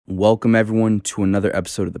Welcome everyone to another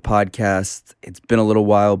episode of the podcast. It's been a little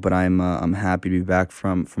while, but I'm happy to be back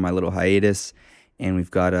from my little hiatus, and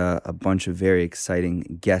we've got a bunch of very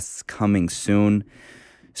exciting guests coming soon.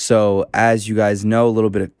 So, as you guys know, a little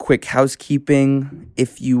bit of quick housekeeping.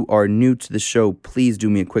 If you are new to the show, please do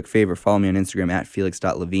me a quick favor. Follow me on Instagram at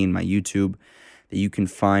felix.levine, my YouTube, that you can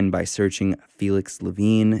find by searching Felix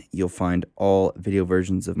Levine. You'll find all video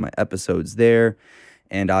versions of my episodes there.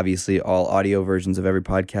 And obviously, all audio versions of every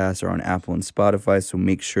podcast are on Apple and Spotify, so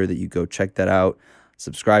make sure that you go check that out.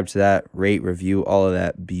 Subscribe to that, rate, review, all of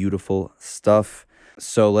that beautiful stuff.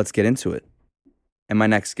 So let's get into it. And my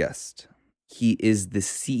next guest, he is the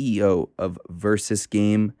CEO of Versus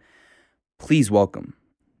Game. Please welcome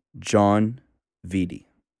John Vitti.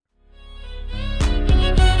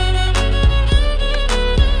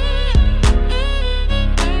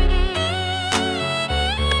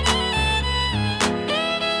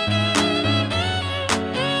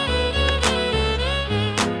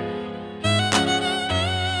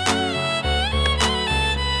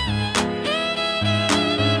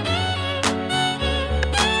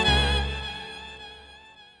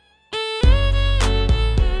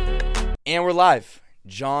 And we're live.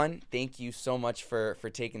 John, thank you so much for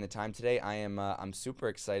taking the time today. I'm super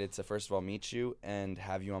excited to first of all meet you and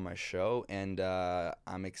have you on my show, and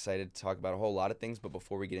I'm excited to talk about a whole lot of things. But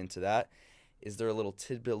before we get into that, is there a little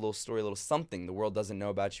tidbit, a little story, a little something the world doesn't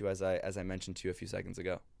know about you, as I mentioned to you a few seconds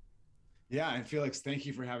ago? Yeah, and Felix, thank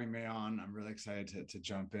you for having me on. I'm really excited to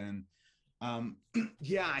jump in.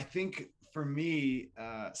 Yeah, I think for me,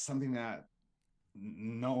 something that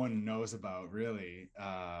no one knows about really,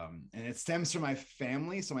 and it stems from my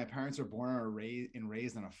family. So my parents were born and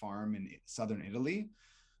raised on a farm in southern Italy.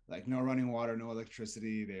 Like no running water, no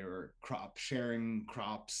electricity. They were sharing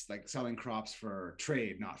crops, like selling crops for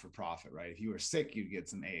trade, not for profit, right? If you were sick, you'd get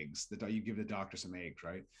some eggs. You give the doctor some eggs,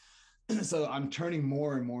 right? So I'm turning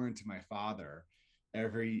more and more into my father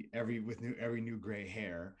every new gray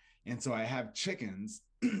hair. And so I have chickens,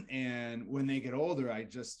 and when they get older, I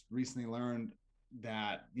just recently learned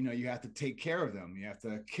that you have to take care of them, you have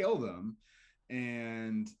to kill them,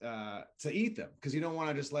 and to eat them, because you don't want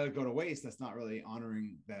to just let it go to waste. That's not really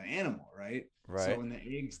honoring the animal, right? So when the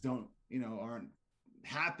eggs aren't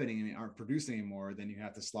happening and aren't producing anymore, then you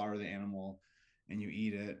have to slaughter the animal and you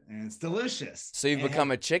eat it, and it's delicious. So you've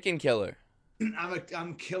become a chicken killer.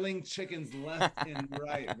 I'm killing chickens left and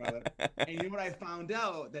right, brother. And you know what I found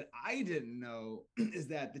out that I didn't know is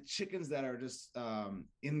that the chickens that are just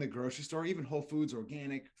in the grocery store, even Whole Foods,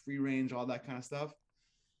 organic, free range, all that kind of stuff,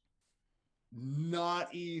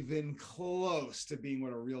 not even close to being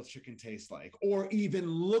what a real chicken tastes like or even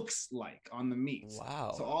looks like on the meat.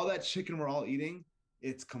 Wow. So all that chicken we're all eating,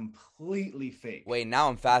 it's completely fake. Wait, now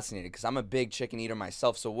I'm fascinated because I'm a big chicken eater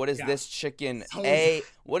myself. So what does this chicken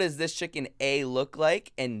what does this chicken A look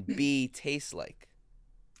like and B taste like?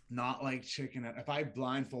 Not like chicken. If I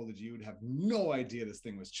blindfolded you, would have no idea this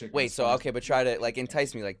thing was chicken. Wait, so okay, but try to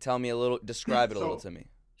entice me. Tell me a little, describe it a little to me.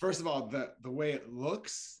 First of all, the way it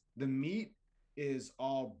looks, the meat is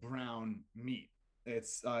all brown meat.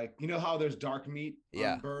 It's like, how there's dark meat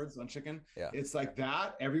on birds, on chicken? Yeah. It's like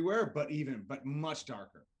that everywhere, but much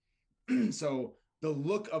darker. So the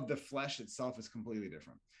look of the flesh itself is completely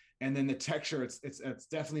different. And then the texture, it's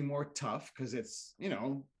definitely more tough because it's,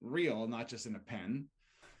 real, not just in a pen.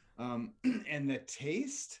 And the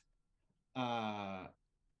taste, I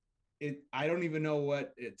don't even know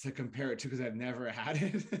what to compare it to because I've never had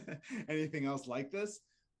it, anything else like this,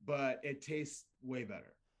 but it tastes way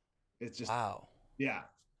better. It's just, wow. Yeah.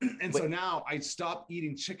 And so now I stopped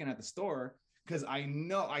eating chicken at the store because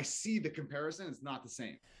I see the comparison. It's not the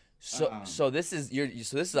same. So this is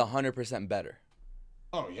 100% better.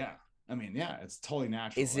 Oh yeah. I mean, yeah, it's totally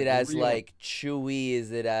natural. Is it as chewy?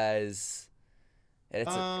 Is it as it's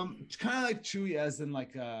kind of like chewy as in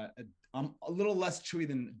like a little less chewy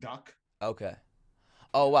than duck. Okay.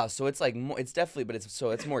 Oh wow, so it's like more, it's definitely, but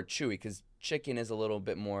it's more chewy because chicken is a little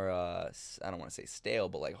bit more I don't want to say stale,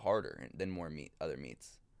 but like harder than other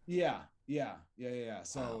meats. Yeah.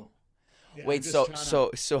 So wow. Yeah, wait,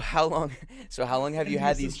 so how long have you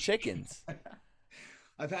had these chickens?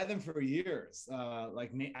 I've had them for years. I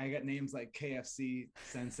got names like KFC,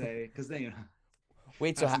 Sensei, because they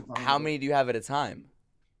Wait, so how many do you have at a time?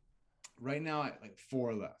 Right now, I like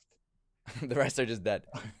 4 left. The rest are just dead.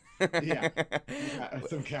 Yeah,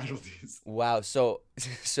 some casualties. Wow. So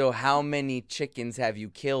how many chickens have you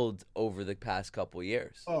killed over the past couple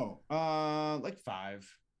years? Like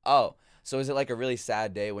 5. Oh, so is it like a really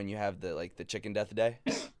sad day when you have the chicken death day?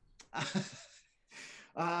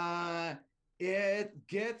 It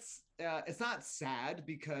gets it's not sad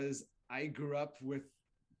because I grew up with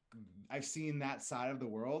I've seen that side of the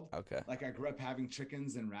world. Okay. Like I grew up having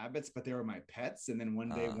chickens and rabbits, but they were my pets. And then one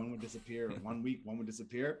day one would disappear, or 1 week one would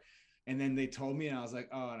disappear. And then they told me, and I was like,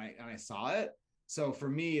 oh, and I saw it. So for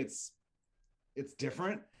me, it's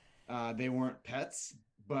different. They weren't pets,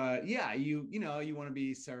 but yeah, you know, you want to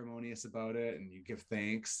be ceremonious about it, and you give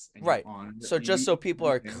thanks and you Right. honor. So just so people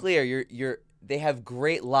are clear, they have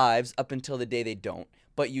great lives up until the day they don't,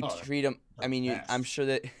 but you treat them. I mean, I'm sure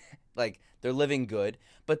that like they're living good.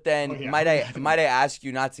 But then might I ask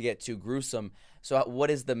you not to get too gruesome? So what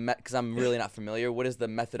is because I'm really not familiar. What is the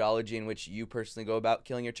methodology in which you personally go about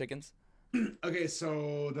killing your chickens? Okay,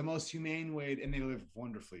 so the most humane way, and they live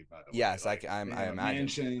wonderfully, by the way. Yes, I imagine.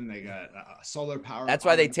 Mansion, they got solar power. That's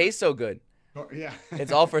why they taste so good. Yeah,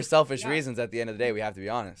 it's all for selfish reasons. At the end of the day, we have to be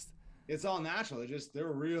honest. It's all natural. They're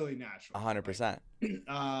really natural. 100%.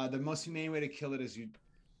 The most humane way to kill it is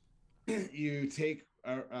you take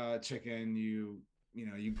a chicken, you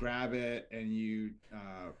grab it, and you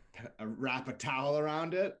wrap a towel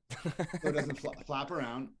around it so it doesn't flap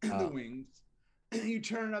around the wings. You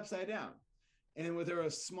turn it upside down, and with their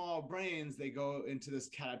small brains, they go into this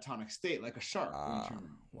catatonic state like a shark.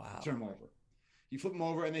 Turn them over. You flip them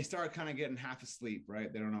over, and they start kind of getting half asleep,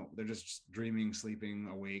 right? They don't know. They're just dreaming, sleeping,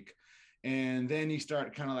 awake. And then you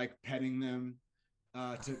start kind of like petting them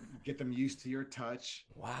to get them used to your touch.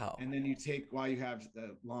 Wow. And then you take, while you have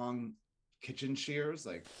long kitchen shears,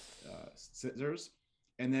 like scissors,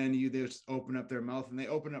 and then you just open up their mouth, and they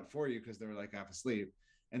open up for you because they're like half asleep.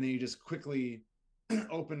 And then you just quickly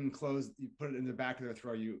open and close, you put it in the back of their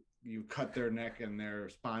throat, you cut their neck and their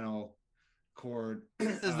spinal cord.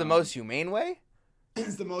 This is the most humane way?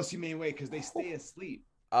 It's the most humane way because they stay asleep.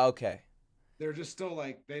 Okay. They're just still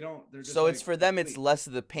like, they're just so like, it's for them, it's less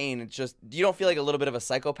of the pain. It's just, you don't feel like a little bit of a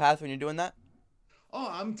psychopath when you're doing that? Oh,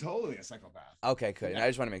 I'm totally a psychopath. Okay, good. Yeah. I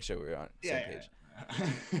just want to make sure we're on the same page.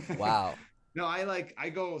 Yeah. Wow. No, I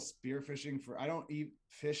go spearfishing I don't eat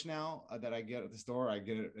fish now that I get at the store. I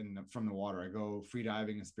get it from the water. I go free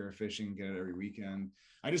diving and spearfishing, get it every weekend.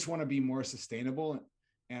 I just want to be more sustainable,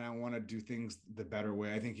 and I want to do things the better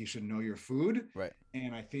way. I think you should know your food. Right.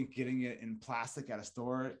 And I think getting it in plastic at a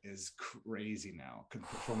store is crazy now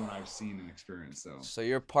from what I've seen and experienced. So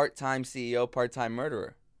you're part-time CEO, part-time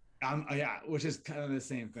murderer. Yeah, which is kind of the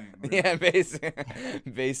same thing. Yeah,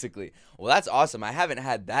 basically. Well, that's awesome. I haven't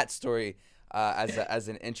had that story as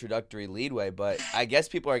an introductory leadway, but I guess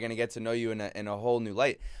people are going to get to know you in a whole new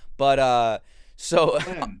light. But so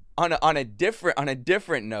on a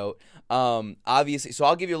different note, obviously, so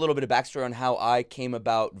I'll give you a little bit of backstory on how I came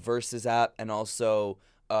about Versus app, and also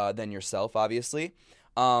then yourself, obviously.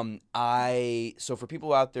 So for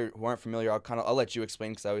people out there who aren't familiar, I'll let you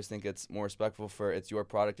explain, because I always think it's more respectful for it's your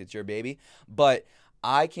product, it's your baby. But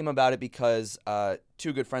I came about it because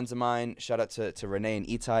two good friends of mine, shout out to Renee and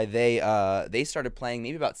Itai, they started playing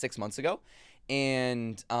maybe about 6 months ago.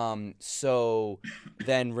 And so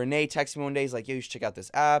then Renee texted me one day, he's like, yo, you should check out this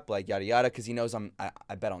app, like yada yada, because he knows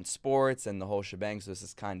I bet on sports and the whole shebang, so this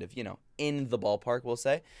is kind of, in the ballpark, we'll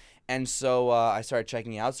say. And so I started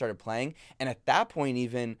checking it out, started playing, and at that point,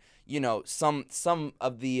 even some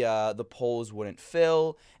of the polls wouldn't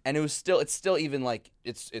fill, and it's still even like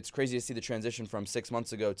it's crazy to see the transition from 6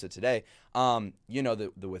 months ago to today.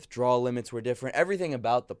 The withdrawal limits were different, everything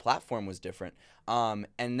about the platform was different,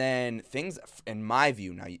 and then things, in my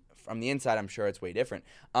view, now from the inside, I'm sure it's way different.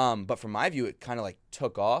 But from my view, it kind of like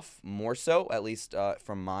took off more so, at least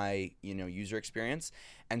from my user experience.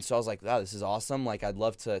 And so I was like, wow, this is awesome. Like, I'd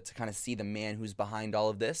love to kind of see the man who's behind all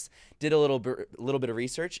of this. Did a little bit of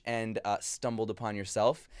research and stumbled upon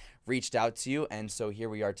yourself, reached out to you, and so here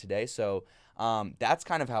we are today. So that's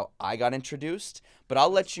kind of how I got introduced. But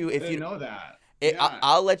I'll let you, if you know that.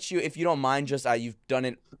 I'll let you, if you don't mind, just you've done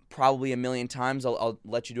it probably a million times. I'll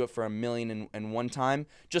let you do it for 1,000,001 time.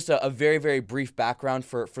 Just a very, very brief background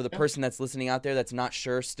for the person that's listening out there that's not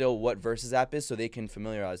sure still what Versus app is, so they can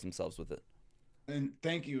familiarize themselves with it. And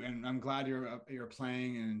thank you, and I'm glad you're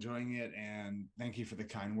playing and enjoying it, and thank you for the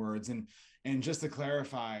kind words. And just to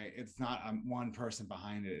clarify, it's not one person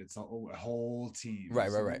behind it; it's a whole team. Right.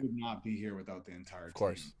 We would not be here without the entire team. Of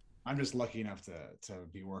course. I'm just lucky enough to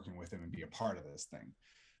be working with him and be a part of this thing.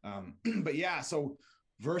 But yeah, so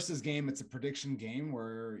Versus game, it's a prediction game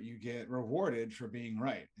where you get rewarded for being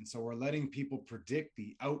right. And so we're letting people predict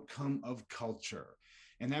the outcome of culture.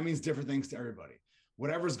 And that means different things to everybody.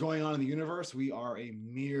 Whatever's going on in the universe, we are a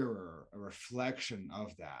mirror, a reflection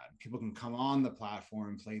of that. People can come on the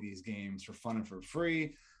platform, play these games for fun and for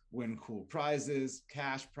free, win cool prizes,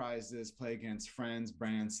 cash prizes, play against friends,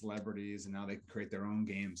 brands, celebrities, and now they can create their own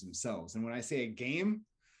games themselves. And when I say a game,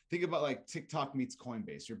 think about like TikTok meets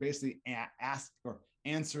Coinbase. You're basically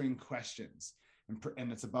answering questions.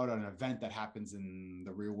 And it's about an event that happens in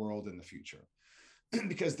the real world in the future.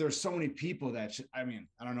 Because there's so many people that I mean,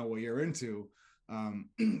 I don't know what you're into,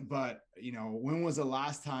 but you know, when was the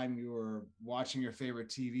last time you were watching your favorite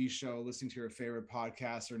TV show, listening to your favorite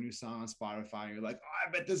podcast or new song on Spotify, and you're like, oh,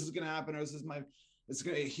 I bet this is gonna happen, or it's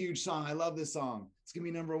gonna be a huge song. I love this song. It's gonna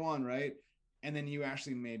be number one, right? And then you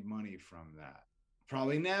actually made money from that.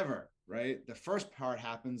 Probably never, right? The first part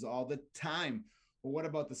happens all the time. Well, what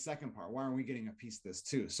about the second part? Why aren't we getting a piece of this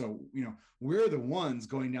too? So, you know, we're the ones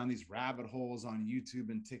going down these rabbit holes on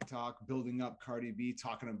YouTube and TikTok, building up Cardi B,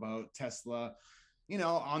 talking about Tesla, you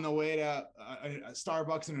know, on the way to a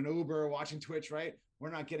Starbucks and an Uber, watching Twitch, right?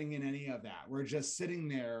 We're not getting in any of that. We're just sitting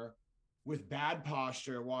there with bad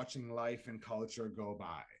posture, watching life and culture go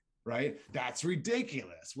by, right? That's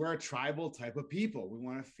ridiculous. We're a tribal type of people. We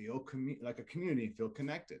want to feel like a community, feel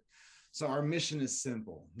connected. So our mission is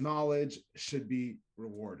simple. Knowledge should be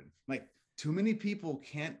rewarded. Like, too many people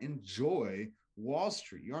can't enjoy Wall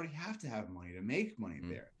Street. You already have to have money to make money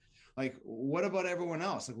there. Like, what about everyone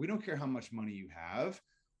else? Like, we don't care how much money you have.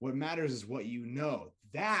 What matters is what you know.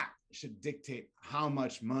 That should dictate how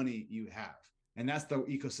much money you have. And that's the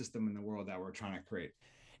ecosystem in the world that we're trying to create.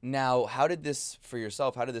 Now, how did this, for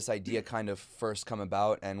yourself, how did this idea kind of first come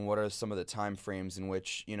about, and what are some of the time frames in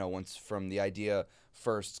which, you know, once from the idea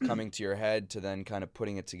first coming to your head to then kind of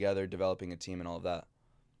putting it together, developing a team and all of that?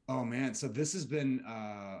 Oh man, so this has been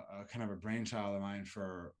a kind of a brainchild of mine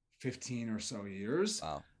for 15 or so years.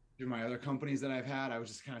 Wow. Through my other companies that I've had, I was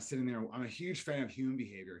just kind of sitting there. I'm a huge fan of human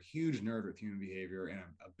behavior, huge nerd with human behavior, and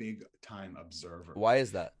a big time observer. Why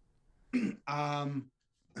is that?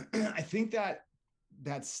 I think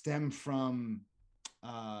that stemmed from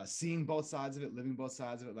seeing both sides of it, living both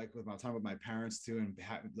sides of it, like with my time with my parents too, and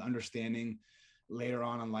understanding later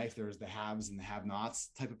on in life there's the haves and the have-nots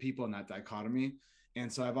type of people in that dichotomy.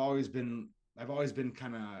 And so I've always been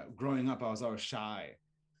kind of growing up, I was always shy.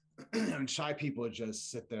 And shy people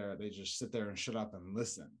just sit there, and shut up and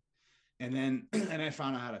listen. And then and I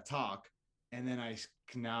found out how to talk. And then I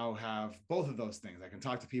can now have both of those things. I can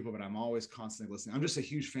talk to people, but I'm always constantly listening. I'm just a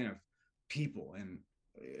huge fan of people and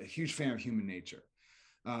a huge fan of human nature.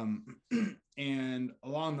 And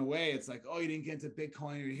along the way, it's like, oh, you didn't get into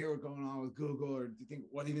Bitcoin, or you hear what's going on with Google, or do you think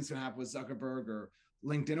what do you think's going to happen with Zuckerberg or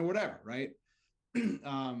LinkedIn or whatever, right?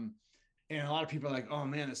 And a lot of people are like, oh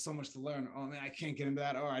man, there's so much to learn. Oh man, I can't get into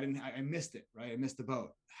that. Or I missed it, right? I missed the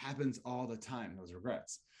boat. Happens all the time, those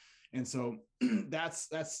regrets. And so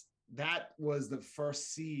that was the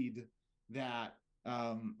first seed that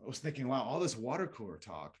I was thinking, wow, all this water cooler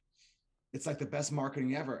talk, it's like the best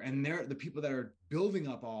marketing ever. And they're the people that are building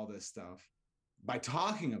up all this stuff by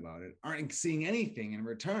talking about it aren't seeing anything in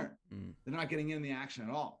return. They're not getting in the action at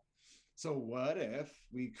all. So what if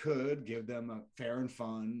we could give them a fair and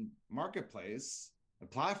fun marketplace, a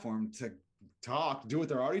platform to talk, do what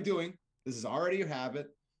they're already doing. This is already your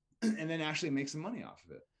habit, and then actually make some money off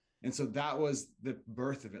of it. And so that was the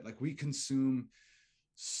birth of it. Like, we consume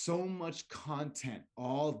so much content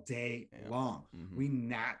all day long. We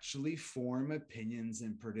naturally form opinions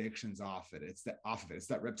and predictions off of it. It's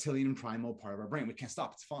that reptilian primal part of our brain. We can't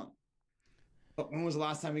stop. It's fun. But when was the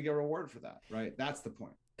last time we get rewarded for that? Right? That's the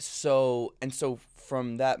point. So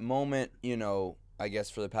from that moment, you know, I guess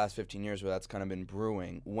for the past 15 years where that's kind of been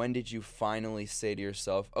brewing, when did you finally say to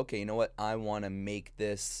yourself, okay, you know what? I want to make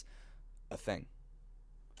this a thing?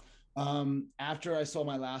 After I sold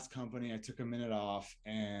my last company, I took a minute off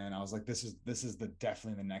and I was like, this is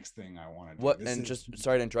definitely the next thing I want to do. What? And just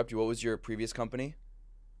sorry to interrupt you. What was your previous company?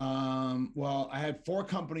 Well, I had 4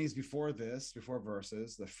 companies before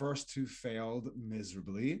Versus. The first 2 failed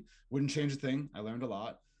miserably. Wouldn't change a thing. I learned a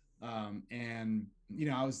lot. And you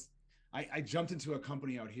know, I jumped into a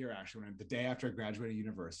company out here actually the day after I graduated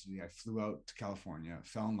university. I flew out to California,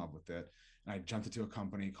 fell in love with it, and I jumped into a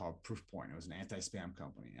company called Proofpoint. It was an anti-spam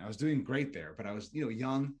company. I was doing great there, but I was, you know,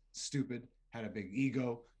 young, stupid, had a big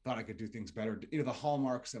ego, thought I could do things better. You know, the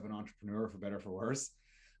hallmarks of an entrepreneur, for better or for worse.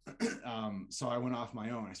 So I went off my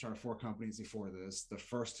own. I started 4 companies before this. The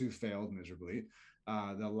first 2 failed miserably.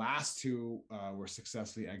 The last 2 were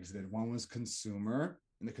successfully exited. One was in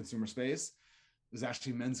the consumer space. It was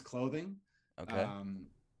actually men's clothing. Okay.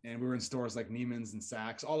 And we were in stores like Neiman's and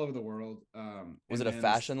Saks all over the world. Was it a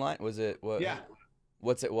fashion line? Was it what? Yeah.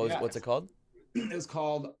 What's it called? It was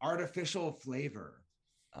called Artificial Flavor.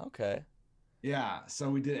 Okay. Yeah. So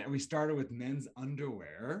we started with men's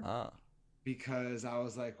underwear. Because I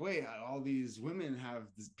was like, wait, all these women have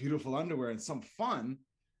this beautiful underwear and some fun.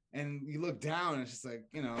 And you look down and it's just like,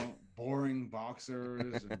 you know, boring boxers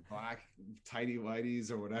and black tidy whities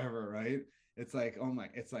or whatever, right? It's like, oh my,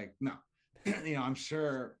 it's like, no. I'm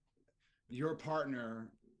sure your partner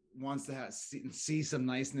wants to see some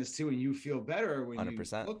niceness too, and you feel better when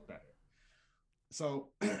 100%. you look better. So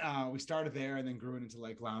we started there and then grew it into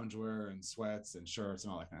like loungewear and sweats and shirts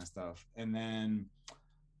and all that kind of stuff. And then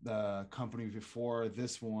the company before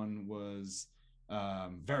this one was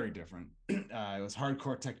very different. It was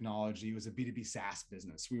hardcore technology. It was a B2B SaaS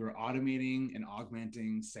business. We were automating and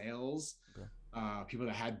augmenting sales. Okay. People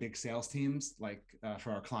that had big sales teams, like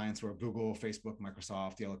for our clients were Google, Facebook,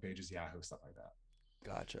 Microsoft, Yellow Pages, Yahoo, stuff like that.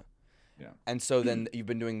 Gotcha. Yeah. And so then you've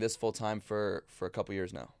been doing this full time for a couple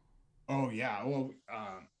years now. Oh yeah. Well,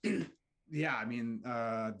 yeah. I mean,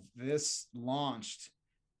 this launched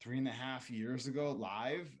 3.5 years ago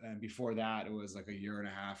live, and before that it was like a year and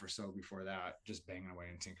a half or so before that, just banging away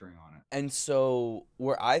and tinkering on it. And so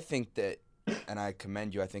where I think that, and I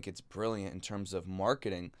commend you, I think it's brilliant in terms of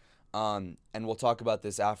marketing, and we'll talk about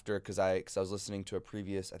this after, because I was listening to a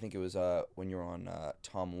previous, I think it was when you were on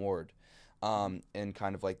Tom Ward, and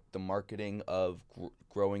kind of like the marketing of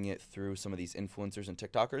growing it through some of these influencers and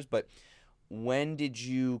TikTokers. But when did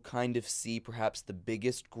you kind of see perhaps the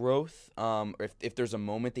biggest growth, or if there's a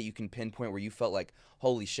moment that you can pinpoint where you felt like,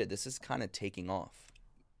 holy shit, this is kind of taking off?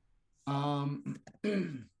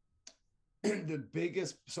 The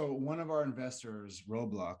biggest, so one of our investors,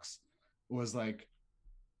 Roblox, was like,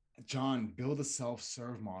 John, build a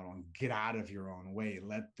self-serve model and get out of your own way.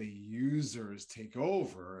 Let the users take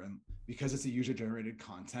over, and because it's a user-generated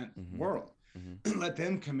content world, let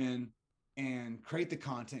them come in and create the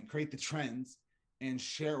content, create the trends, and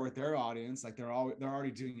share it with their audience, like they're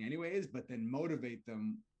already doing anyways. But then motivate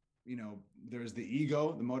them. There's the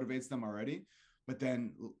ego that motivates them already, but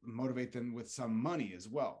then motivate them with some money as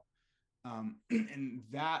well. And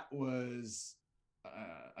that was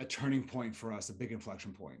a turning point for us, a big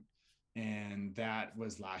inflection point. And that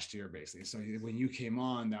was last year, basically. So when you came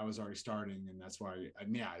on, that was already starting. And that's why,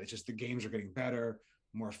 it's just the games are getting better,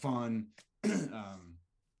 more fun.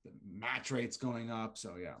 The match rates going up.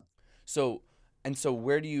 So, yeah. So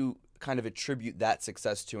where do you kind of attribute that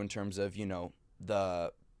success to in terms of,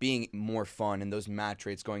 the being more fun and those match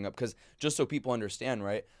rates going up? Because just so people understand,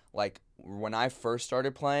 right? Like when I first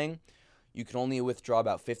started playing, you can only withdraw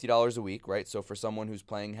about $50 a week, right? So for someone who's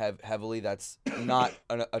playing heavily, that's not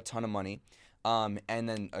a ton of money. And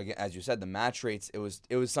then again, as you said, the match rates, it was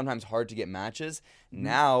sometimes hard to get matches. Mm-hmm.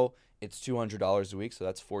 Now it's $200 a week, so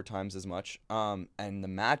that's 4 times as much. And the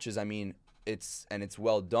matches, I mean, it's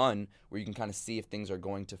well done, where you can kind of see if things are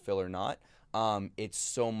going to fill or not. It's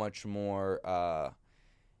so much more.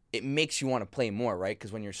 It makes you want to play more, right?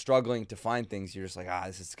 Because when you're struggling to find things, you're just like,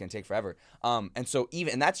 this is gonna take forever. And so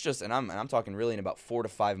and that's just, and I'm talking really in about 4 to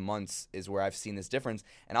 5 months is where I've seen this difference.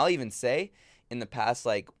 And I'll even say, in the past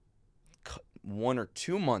like 1 or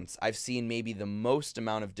 2 months, I've seen maybe the most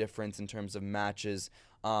amount of difference in terms of matches,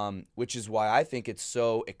 which is why I think it's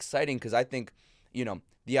so exciting. Because I think,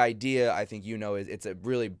 the idea, I think is it's a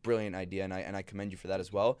really brilliant idea, and I commend you for that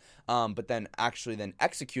as well. But then actually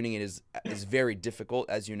executing it is very difficult,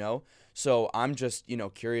 as you know. So I'm just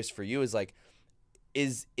curious for you, is like,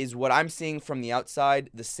 is what I'm seeing from the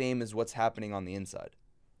outside the same as what's happening on the inside?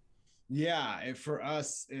 Yeah, for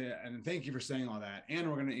us, and thank you for saying all that. And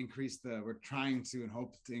we're going to we're trying to and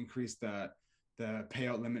hope to increase the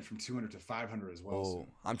payout limit from 200 to 500 as well. Oh,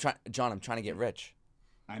 I'm trying to get rich.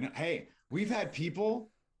 I know. Hey, we've had people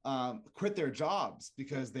quit their jobs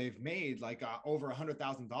because they've made like over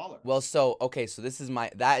 $100,000. Well, so this is my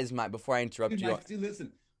before I interrupt you. Dude,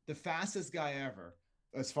 listen, the fastest guy ever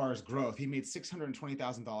as far as growth, he made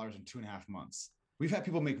 $620,000 in 2.5 months. We've had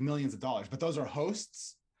people make millions of dollars, but those are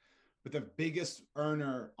hosts. But the biggest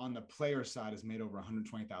earner on the player side has made over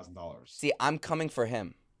 $120,000. See, I'm coming for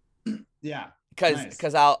him. Yeah,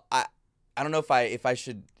 because I don't know if I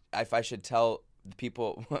should tell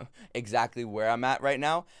people exactly where I'm at right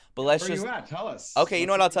now, but let's where you at? Tell us. Okay, you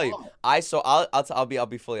know what? I'll tell you. I'll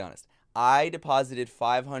be fully honest. I deposited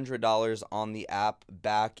 $500 on the app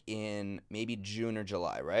back in maybe June or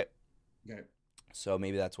July, right? Okay. So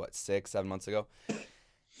maybe that's 6-7 months ago.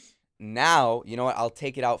 Now, you know what? I'll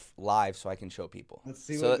take it out live so I can show people. Let's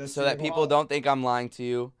see. So that people don't think I'm lying to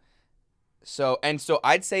you. So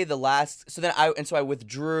I'd say I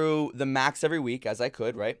withdrew the max every week as I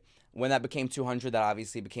could, right? When that became 200, that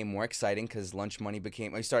obviously became more exciting because lunch money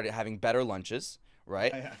we started having better lunches,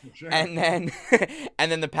 right? Yeah, sure. And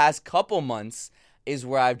then the past couple months is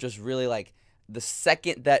where I've just really like, the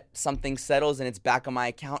second that something settles and it's back on my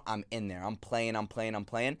account, I'm in there. I'm playing.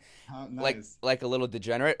 Nice. Like a little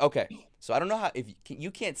degenerate. Okay. So I don't know how, if you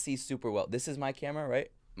can't see super well. This is my camera, right,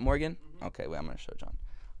 Morgan? Mm-hmm. Okay, wait, I'm going to show John.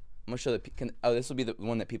 I'm going to show this will be the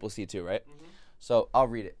one that people see too, right? Mm-hmm. So I'll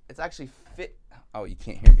read it. It's actually fit. Oh, you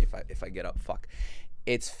can't hear me if I get up. Fuck.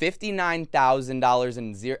 It's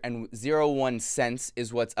 $59,000 and 01 cents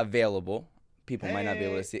is what's available. People might not be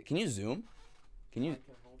able to see it. Can you zoom? Can you?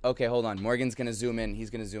 Okay, hold on. Morgan's gonna zoom in. He's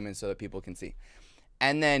gonna zoom in so that people can see.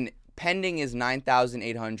 And then pending is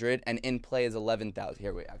 9,800 and in play is 11,000.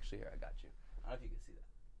 Here, wait. Actually, here I got you. I don't know if you can see that.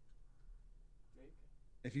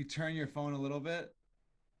 If you turn your phone a little bit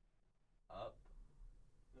Up.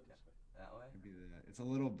 That way. maybe it's a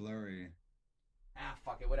little blurry.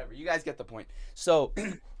 Fuck it. Whatever. You guys get the point. So.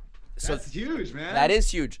 So that's huge, man. That is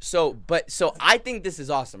huge. So I think this is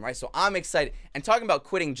awesome, right? So I'm excited. And talking about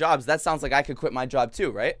quitting jobs, that sounds like I could quit my job too,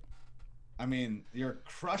 right? I mean, you're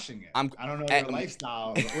crushing it. I don't know your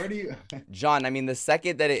lifestyle. Where do you John, I mean, the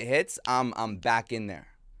second that it hits, I'm back in there.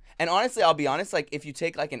 And honestly, I'll be honest, like if you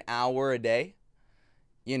take like an hour a day,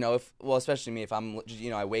 you know, especially me, if I'm,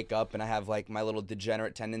 you know, I wake up and I have like my little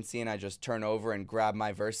degenerate tendency and I just turn over and grab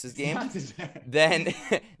my versus game, then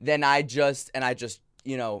I just,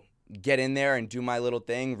 you know, get in there and do my little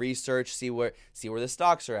thing, research, see where the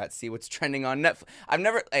stocks are at, see what's trending on Netflix.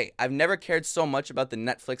 I've never cared so much about the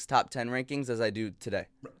Netflix top 10 rankings as I do today.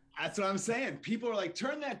 That's what I'm saying. People are like,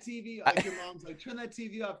 turn that TV, like your mom's like, turn that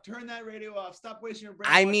TV off, turn that radio off, stop wasting your brain.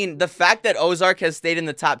 I mean, the fact that Ozark has stayed in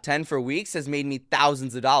the top 10 for weeks has made me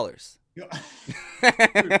thousands of dollars. Dude,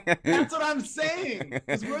 that's what I'm saying.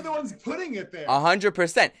 Because we're the ones putting it there.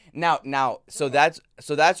 100%. Now, so that's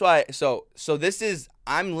why. So this is,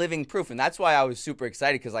 I'm living proof, and that's why I was super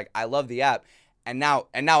excited because like I love the app, and now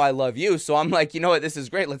I love you. So I'm like, you know what, this is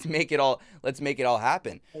great. Let's make it all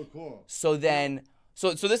happen. Oh, cool. So then,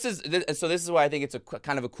 so this is why I think it's a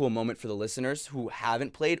kind of a cool moment for the listeners who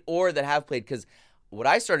haven't played or that have played, because what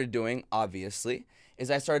I started doing, obviously, is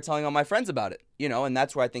I started telling all my friends about it, you know, and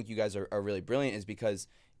that's where I think you guys are really brilliant, is because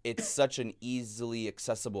it's such an easily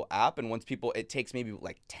accessible app. And once it takes maybe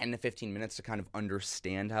like 10 to 15 minutes to kind of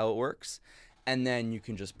understand how it works. And then you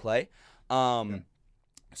can just play.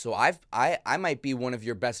 So I might be one of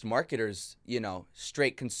your best marketers, you know,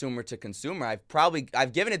 straight consumer to consumer.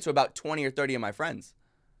 I've given it to about 20 or 30 of my friends.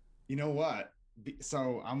 You know what?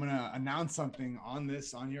 So I'm going to announce something on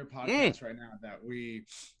your podcast right now that we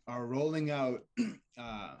are rolling out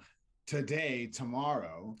today,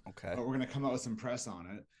 tomorrow. Okay. We're going to come out with some press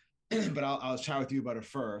on it, but I'll chat with you about it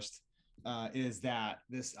first. Is that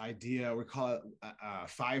this idea, we call it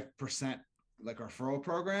 5% like referral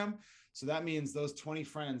program. So that means those 20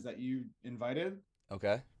 friends that you invited.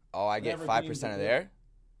 Okay. Oh, I get 5% of there?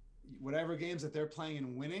 Whatever games that they're playing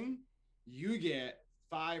and winning, you get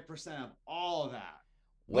 5% of all of that.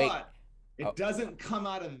 Wait. But it doesn't come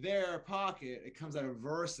out of their pocket. It comes out of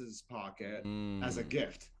Versus pocket as a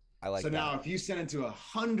gift. I like so that. Now if you send it to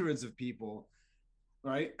hundreds of people,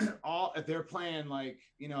 right? If they're playing like,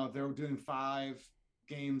 you know, if they're doing 5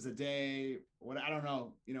 games a day, I don't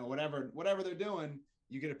know, you know, whatever they're doing,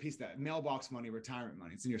 you get a piece of that mailbox money, retirement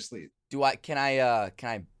money. It's in your sleeve. Can I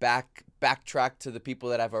backtrack to the people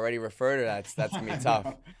that I've already referred, or that's gonna be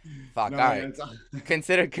tough? Fuck. No, all right.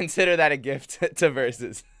 Consider that a gift to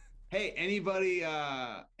Versus. Hey, anybody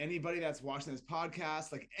that's watching this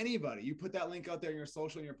podcast, like anybody, you put that link out there in your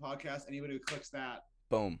social, in your podcast, anybody who clicks that,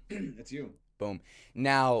 boom, it's you. Boom.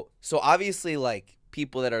 Now, so obviously, like,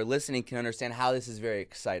 people that are listening can understand how this is very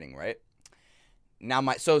exciting, right? Now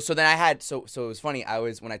so then I had so it was funny.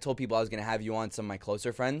 When I told people I was gonna have you on, some of my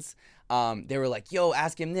closer friends, they were like, "Yo,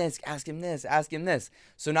 ask him this, ask him this, ask him this."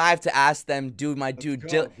 So now I have to ask them, do my due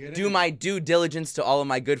diligence to all of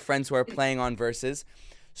my good friends who are playing on Versus.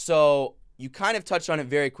 So you kind of touched on it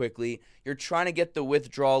very quickly. You're trying to get the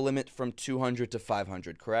withdrawal limit from 200 to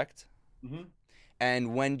 500, correct? Mm-hmm.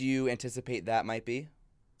 And when do you anticipate that might be?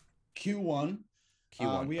 Q1.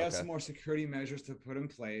 We have okay. some more security measures to put in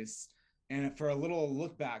place. And for a little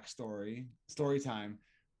look back story time,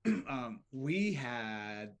 we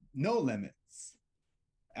had no limits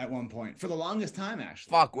at one point for the longest time,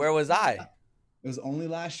 actually. Fuck, where was I? It was only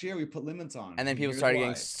last year we put limits on. And then people started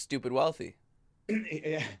getting stupid wealthy.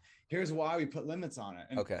 Yeah. Here's why we put limits on it.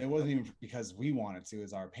 And okay. It wasn't even because we wanted to,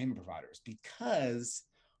 as our payment providers. Because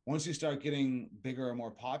once you start getting bigger and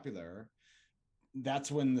more popular,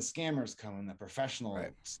 that's when the scammers come and the professional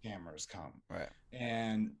scammers come. Right.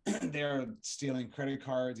 And they're stealing credit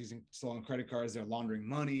cards, using stolen credit cards. They're laundering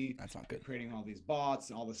money. That's not good. Creating all these bots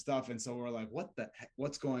and all this stuff. And so we're like, what the heck?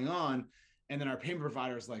 What's going on? And then our payment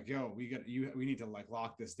provider is like, yo, we need to like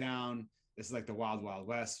lock this down. This is like the wild, wild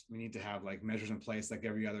west. We need to have like measures in place, like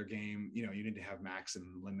every other game. You know, you need to have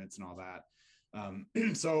maximum limits and all that.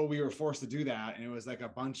 So we were forced to do that. And it was like a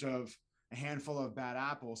bunch of a handful of bad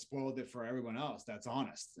apples spoiled it for everyone else that's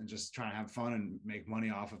honest and just trying to have fun and make money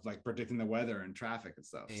off of like predicting the weather and traffic and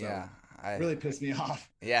stuff. So Yeah, I really pissed me off.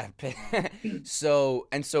 yeah. Um, So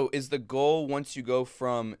is the goal once you go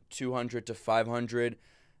from 200 to 500,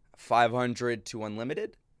 500 to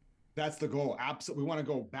unlimited? that's the goal. Absolutely. We want to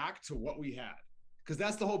go back to what we had because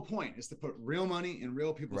that's the whole point, is to put real money in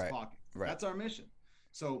real people's Right. pockets. Right. That's our mission.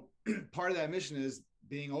 So part of that mission is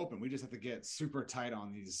being open. We just have to get super tight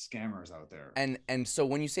on these scammers out there. And so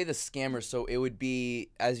when you say the scammers, so it would be,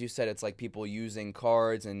 as you said, it's like people using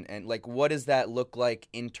cards and like what does that look like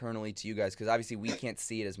internally to you guys? Because obviously we can't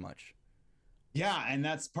see it as much. Yeah, and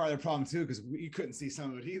that's part of the problem too, because we couldn't see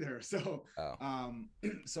some of it either. So, Oh.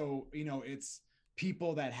 so it's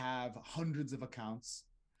people that have hundreds of accounts,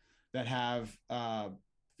 that have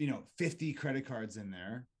 50 credit cards in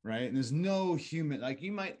there, right? And there's no human, like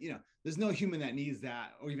you might, there's no human that needs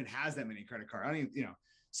that or even has that many credit cards. I don't even.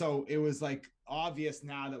 So it was like obvious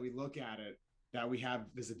now that we look at it that we have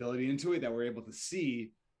visibility into it, that we're able to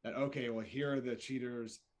see that, okay, well, here are the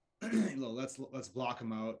cheaters. let's block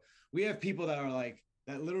them out. We have people that are like,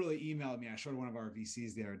 that literally emailed me. I showed one of our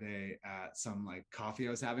VCs the other day at some like coffee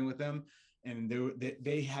I was having with them, and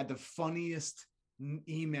they had the funniest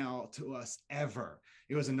email to us ever.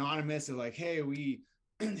 It was anonymous. They're like, hey,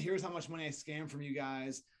 here's how much money I scammed from you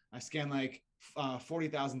guys. I scanned like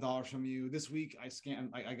 $40,000 from you this week. I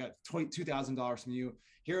got $2,000 from you.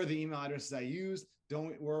 Here are the email addresses I used.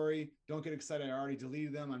 Don't worry, don't get excited. I already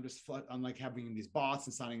deleted them. I'm like having these bots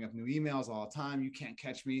and signing up new emails all the time. You can't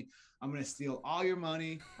catch me. I'm gonna steal all your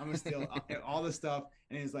money. I'm gonna steal all this stuff.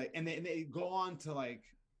 And it's like, and they go on to like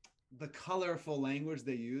the colorful language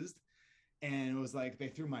they used. And it was like they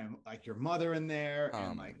threw my like your mother in there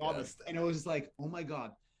and like all this, and it was just like, oh my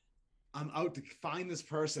God, I'm out to find this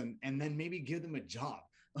person and then maybe give them a job.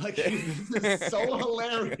 Like this is so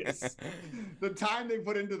hilarious. The time they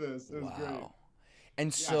put into this, it was great.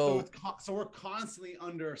 And so we're constantly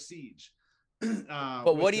under siege.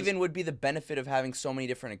 But what even would be the benefit of having so many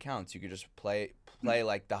different accounts? You could just play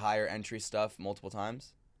like the higher entry stuff multiple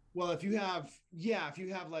times. Well, if you have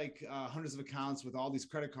like hundreds of accounts with all these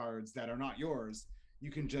credit cards that are not yours, you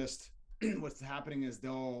can just what's happening is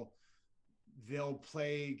they'll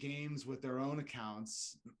play games with their own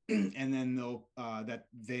accounts, and then they'll that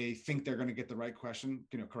they think they're going to get the right question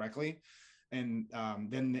correctly, and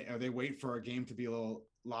then they wait for a game to be a little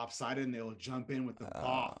lopsided, and they'll jump in with the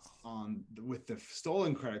bot with the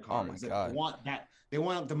stolen credit cards. Oh my God. They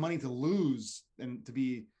want the money to lose and to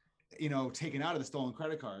be taken out of the stolen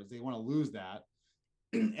credit cards. They want to lose that,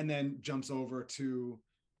 and then jumps over to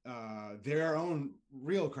their own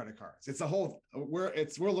real credit cards. It's a whole we're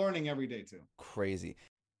learning every day too. Crazy.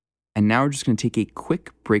 And now we're just going to take a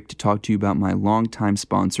quick break to talk to you about my longtime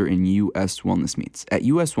sponsor in US Wellness Meats. At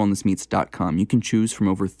uswellnessmeats.com, you can choose from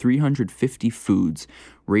over 350 foods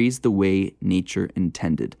raised the way nature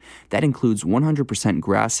intended. That includes 100%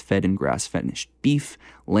 grass-fed and grass-finished beef,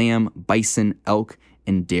 lamb, bison, elk,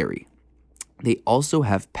 and dairy. They also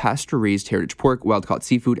have pasture-raised heritage pork, wild-caught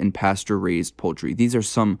seafood, and pasture-raised poultry. These are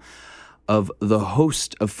some of the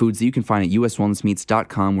host of foods that you can find at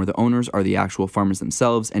uswellnessmeats.com, where the owners are the actual farmers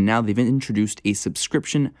themselves, and now they've introduced a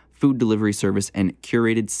subscription food delivery service and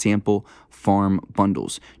curated sample farm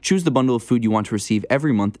bundles. Choose the bundle of food you want to receive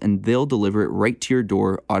every month, and they'll deliver it right to your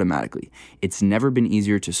door automatically. It's never been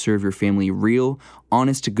easier to serve your family real,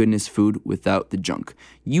 honest-to-goodness food without the junk.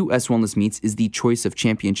 US Wellness Meats is the choice of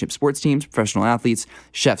championship sports teams, professional athletes,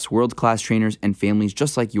 chefs, world-class trainers, and families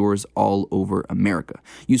just like yours all over America.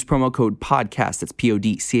 Use promo code PODCAST, that's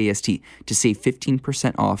PODCAST, to save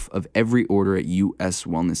 15% off of every order at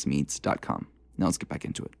uswellnessmeats.com. Now let's get back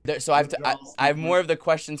into it. So I have more of the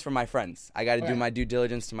questions from my friends. I got to do my due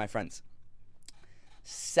diligence to my friends.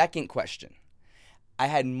 Second question. I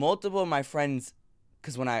had multiple of my friends,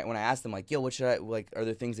 because when I asked them, like, yo, what should I, like, are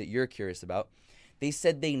there things that you're curious about? They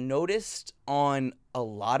said they noticed on a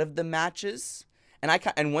lot of the matches,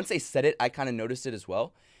 and once they said it, I kind of noticed it as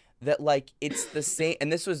well, that, like, it's the same,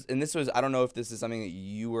 and this was, I don't know if this is something that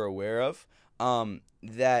you were aware of,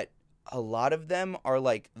 that a lot of them are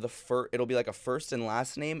like it'll be like a first and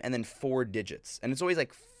last name and then 4 digits. And it's always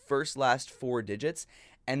like first, last 4 digits.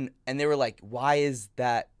 And they were like, why is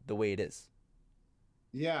that the way it is?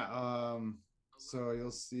 Yeah. So you'll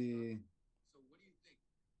see.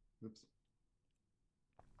 Oops.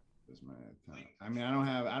 There's my account. I mean,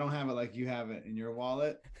 I don't have it like you have it in your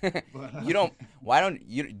wallet. But, you don't, why don't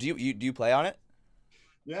you, do you play on it?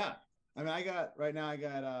 Yeah. I mean, I got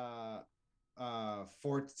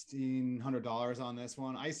 $1,400 on this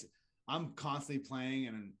one. I'm constantly playing,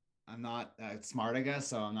 and I'm not smart, I guess,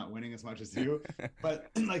 so I'm not winning as much as you. But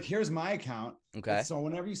like, here's my account. Okay. So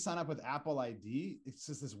whenever you sign up with Apple ID, it's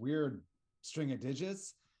just this weird string of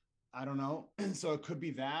digits. I don't know. So it could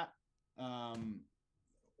be that,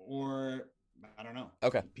 or I don't know.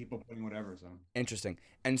 Okay. People putting whatever. So Interesting.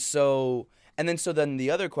 And then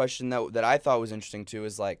the other question that I thought was interesting too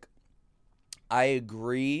is like, I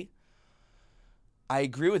agree. I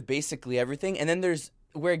agree with basically everything. And then there's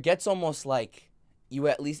where it gets almost like you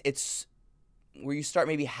at least it's where you start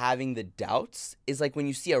maybe having the doubts is like when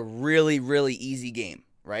you see a really, really easy game,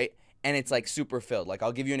 right? And it's like super filled. Like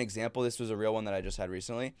I'll give you an example. This was a real one that I just had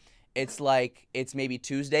recently. It's like it's maybe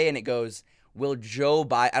Tuesday and it goes, will Joe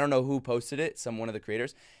Biden, I don't know who posted it, one of the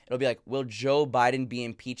creators. It'll be like, will Joe Biden be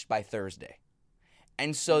impeached by Thursday?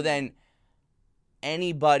 And so then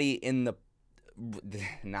anybody in the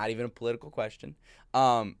not even a political question.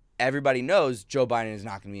 Everybody knows Joe Biden is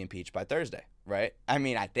not going to be impeached by Thursday, right? I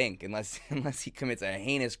mean, I think unless he commits a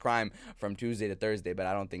heinous crime from Tuesday to Thursday, but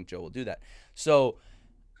I don't think Joe will do that. So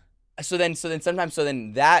then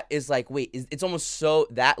that is like, wait, it's almost so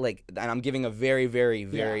that like, and I'm giving a very, very,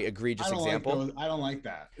 very egregious example. I don't like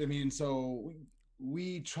that. I mean, so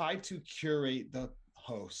we try to curate the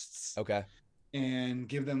hosts. Okay. And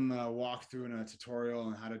give them a walkthrough and a tutorial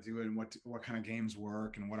on how to do it and what kind of games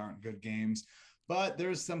work and what aren't good games. But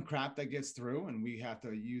there's some crap that gets through, and we have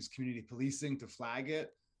to use community policing to flag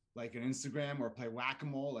it, like an Instagram, or play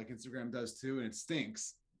whack-a-mole like Instagram does too, and it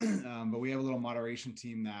stinks. But we have a little moderation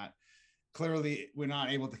team that clearly we're not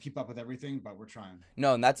able to keep up with everything, but we're trying.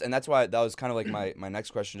 No, and that's why that was kind of like my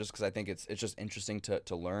next question, just because I think it's just interesting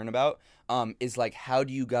to learn about. Is like, how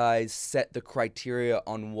do you guys set the criteria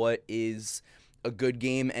on what is a good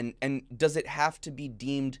game, and does it have to be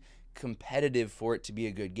deemed competitive for it to be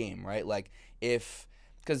a good game, right? Like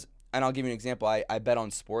and I'll give you an example. I bet on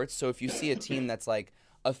sports, so if you see a team that's like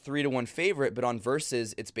a 3-1 favorite, but on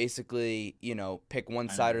Versus it's basically pick one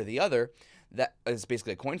side or the other, that is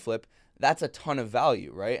basically a coin flip. That's a ton of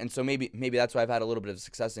value, right? And so maybe that's why I've had a little bit of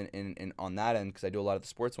success in on that end, because I do a lot of the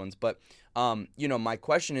sports ones. But my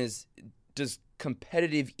question is, does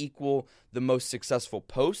competitive equal the most successful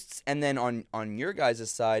posts? And then on your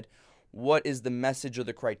guys' side, what is the message or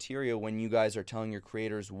the criteria when you guys are telling your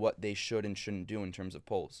creators what they should and shouldn't do in terms of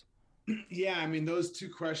polls? Yeah, I mean, those two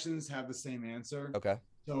questions have the same answer. Okay.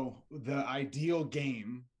 So the ideal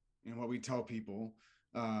game, and what we tell people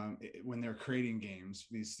when they're creating games,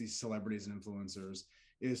 these celebrities and influencers,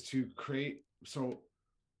 is to create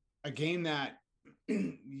a game that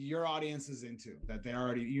your audience is into, that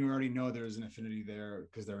you already know there's an affinity there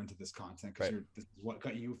because they're into this content, because Right. this is what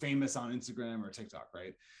got you famous on Instagram or TikTok,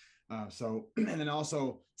 right? And then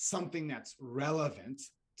also something that's relevant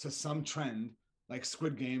to some trend, like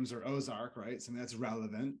Squid Games or Ozark, right? Something that's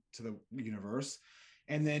relevant to the universe.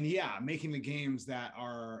 And then, making the games that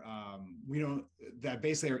are, that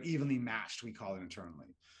basically are evenly matched, we call it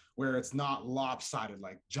internally, where it's not lopsided,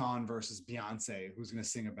 like John versus Beyonce, who's going to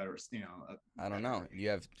sing a better, I don't know.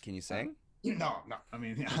 Can you sing? No. I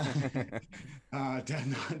mean,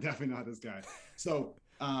 definitely not this guy. So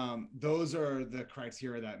those are the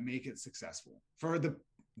criteria that make it successful for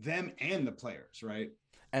them and the players, right?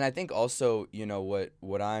 And I think also,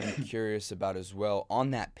 what I'm curious about as well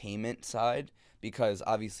on that payment side, because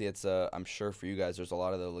obviously I'm sure for you guys, there's a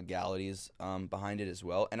lot of the legalities behind it as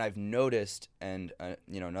well. And I've noticed, and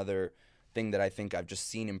another thing that I think I've just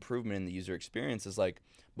seen improvement in the user experience is like,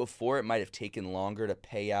 before it might have taken longer to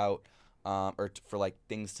pay out for like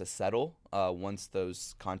things to settle once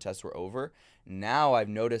those contests were over. Now I've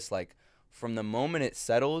noticed like, from the moment it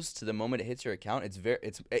settles to the moment it hits your account,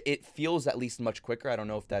 it feels at least much quicker. I don't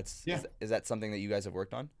know if that's is that something that you guys have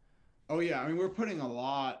worked on? Oh yeah, I mean, we're putting a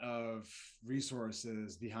lot of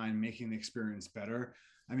resources behind making the experience better.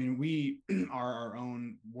 I mean, we are our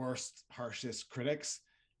own worst, harshest critics,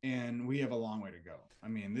 and we have a long way to go. I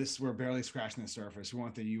mean, we're barely scratching the surface. We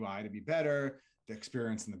want the UI to be better, the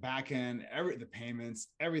experience in the back end, the payments,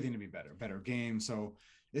 everything to be better game. So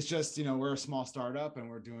it's just, we're a small startup, and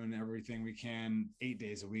we're doing everything we can 8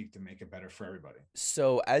 days a week to make it better for everybody.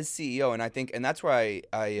 So as CEO, and I think, and that's why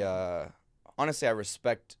I honestly I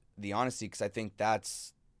respect the honesty, because I think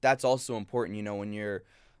that's also important. When you're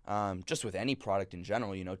just with any product in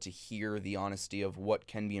general, to hear the honesty of what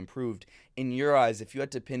can be improved. In your eyes, if you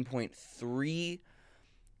had to pinpoint 3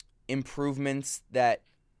 improvements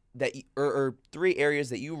or 3 areas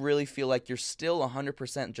that you really feel like you're still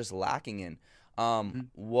 100% just lacking in,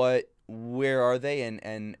 where are they,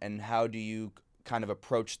 and how do you kind of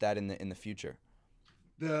approach that in the future?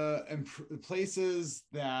 The places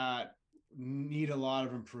that need a lot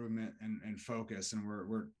of improvement and focus, and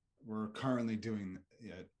we're currently doing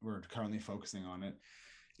we're currently focusing on it,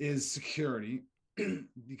 is security.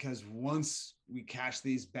 Because once we catch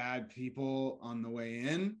these bad people on the way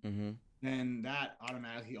in, then that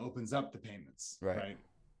automatically opens up the payments, right?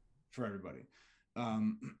 For everybody.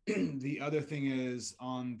 The other thing is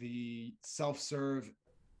on the self-serve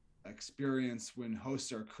experience when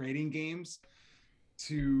hosts are creating games,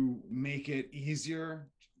 to make it easier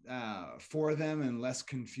for them and less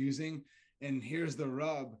confusing. And here's the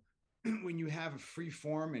rub. When you have a free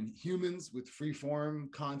form and humans with free form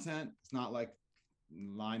content, it's not like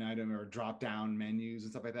line item or drop down menus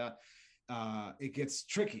and stuff like that. It gets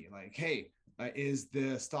tricky. Like, hey, is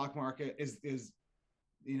the stock market, is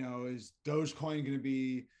Dogecoin going to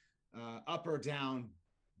be up or down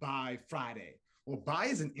by Friday? Well, buy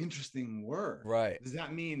is an interesting word. Right. Does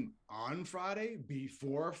that mean on Friday,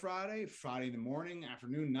 before Friday, Friday in the morning,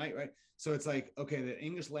 afternoon, night, right? So it's like, okay, the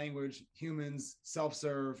English language, humans,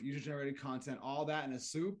 self-serve, user-generated content, all that in a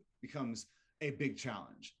soup becomes a big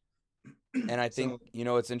challenge. And I think,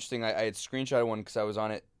 it's interesting. I had screenshotted one because I was on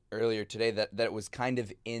it earlier today that it was kind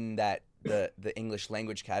of in that the English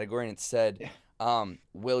language category, and it said,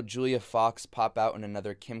 will Julia Fox pop out in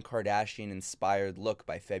another Kim Kardashian-inspired look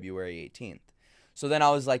by February 18th? So then I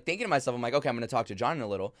was like thinking to myself, I'm like, okay, I'm going to talk to John in a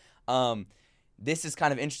little. This is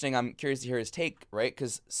kind of interesting. I'm curious to hear his take, right?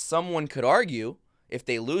 Because someone could argue, if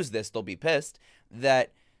they lose this, they'll be pissed,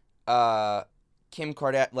 that Kim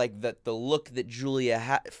Kardashian, like the look that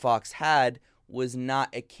Julia Fox had was not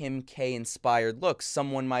a Kim K inspired look.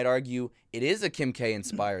 Someone might argue it is a Kim K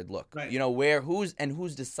inspired look. Right.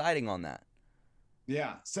 Who's deciding on that?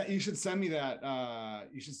 Yeah, so you should send me that.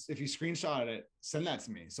 If you screenshot it, send that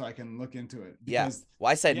to me so I can look into it. Because, well,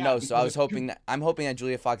 I said no, so I'm hoping that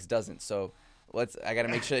Julia Fox doesn't. So I got to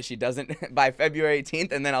make sure that she doesn't by February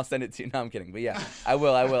 18th, and then I'll send it to you. No, I'm kidding, but yeah, I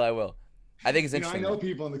will. I think it's interesting. I know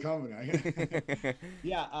people in the company.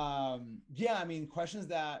 Yeah. I mean, questions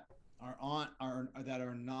that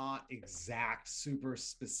are not exact, super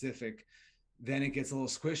specific, then it gets a little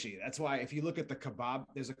squishy. That's why if you look at the kebab,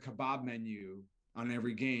 there's a kebab menu on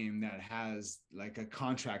every game that has like a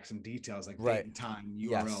contract, some details like date and time,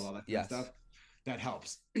 URL, all that kind of stuff. That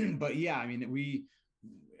helps. But yeah, I mean,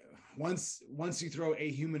 once you throw a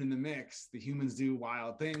human in the mix, the humans do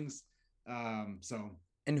wild things.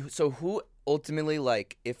 So who ultimately,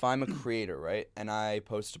 like, if I'm a creator, right, and I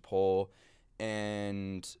post a poll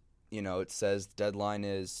and, it says the deadline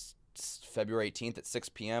is February 18th at 6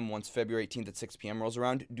 p.m. Once February 18th at 6 p.m. rolls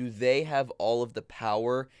around, do they have all of the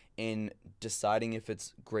power in deciding if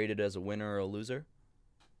it's graded as a winner or a loser?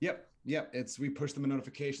 Yep. We push them a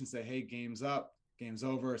notification, say, hey, game's up, game's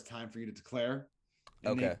over, it's time for you to declare.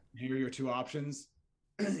 And okay. Here are your two options.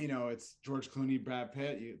 It's George Clooney, Brad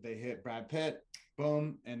Pitt. They hit Brad Pitt,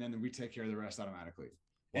 boom, and then we take care of the rest automatically.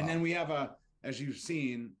 Wow. And then we have as you've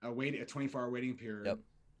seen, a 24-hour waiting period. Yep.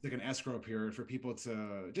 Like an escrow period for people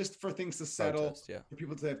for things to settle. Protest, yeah. For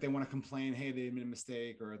people if they want to complain, hey, they made a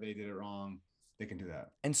mistake or they did it wrong, they can do that.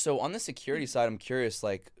 And so on the security side, I'm curious,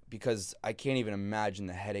 like, because I can't even imagine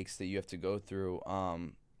the headaches that you have to go through,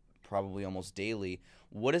 probably almost daily.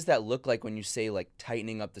 What does that look like when you say, like,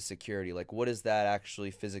 tightening up the security? Like, what does that actually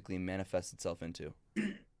physically manifest itself into?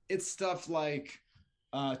 It's stuff like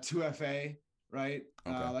 2FA, right?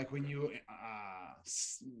 Okay. Like when you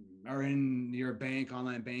are in your bank,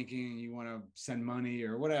 online banking, and you want to send money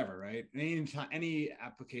or whatever, right? Any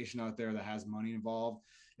application out there that has money involved,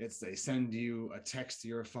 they send you a text to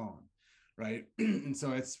your phone, right? And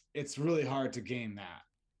so it's really hard to game that.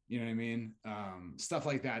 You know what I mean? Stuff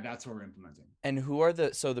like that. That's what we're implementing. And who are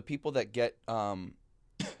the people that get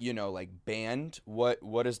like banned?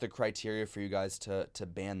 What is the criteria for you guys to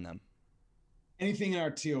ban them? Anything in our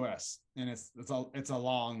TOS, and it's a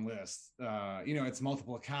long list. It's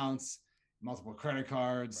multiple accounts, multiple credit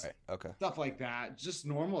cards, right? Okay, stuff like that. Just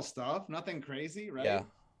normal stuff, nothing crazy, right?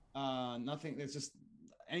 Yeah. Nothing. It's just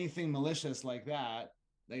anything malicious like that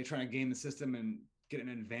you're trying to game the system and get an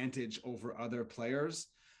advantage over other players.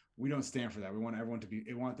 We don't stand for that. We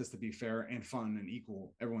want this to be fair and fun and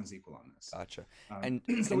equal. Everyone's equal on this. Gotcha.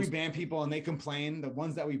 So we ban people and they complain. The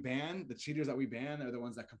ones that we ban, the cheaters that we ban, are the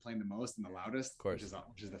ones that complain the most and the loudest, of course,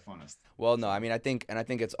 which is the funnest. Well, no, I mean, I think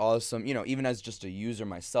it's awesome. Even as just a user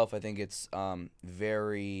myself, I think it's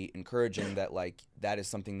very encouraging that that is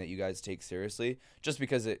something that you guys take seriously. Just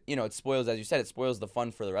because it spoils, as you said, it spoils the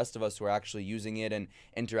fun for the rest of us who are actually using it and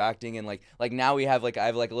interacting. And like now I have a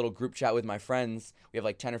little group chat with my friends. We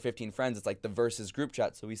have 10 or 15 friends. It's like the versus group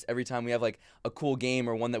chat. So every time we have a cool game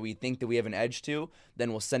or one that we think that we have an edge to,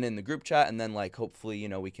 then we'll send it in the group chat, and then hopefully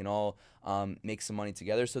we can all make some money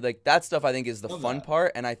together. So that stuff I think is the fun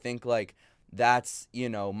part, and I think that's, you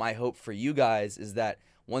know, my hope for you guys is that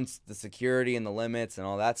once the security and the limits and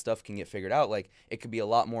all that stuff can get figured out, like it could be a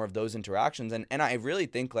lot more of those interactions. And I really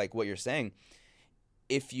think like what you're saying,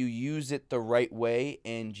 if you use it the right way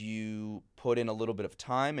and you put in a little bit of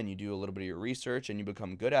time and you do a little bit of your research and you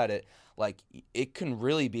become good at it, like it can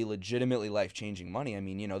really be legitimately life-changing money. I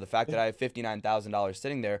mean, you know, the fact that I have $59,000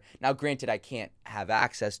 sitting there. Now, granted, I can't have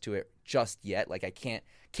access to it just yet. Like I can't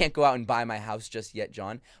go out and buy my house just yet,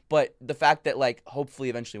 John. But the fact that like hopefully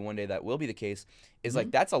eventually one day that will be the case is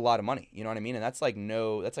like that's a lot of money. You know what I mean? And that's like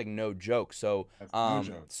no joke. So That's no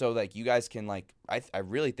joke. so like you guys can like I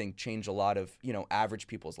really think change a lot of, you know, average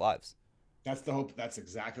people's lives. That's the hope. That's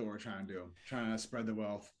exactly what we're trying to do. Trying to spread the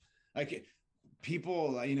wealth. Like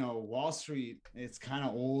people, you know, Wall Street, it's kind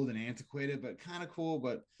of old and antiquated, but kind of cool,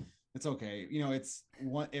 but it's okay. You know, it's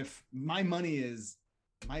what if my money is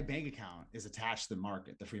my bank account is attached to the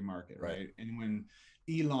market, the free market, right? And when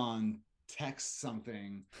Elon texts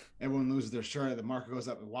something, everyone loses their shirt, the market goes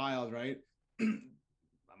up wild, right?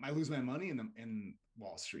 I lose my money in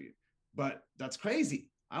Wall Street, but that's crazy.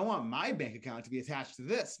 I want my bank account to be attached to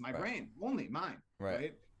this, my brain, only mine,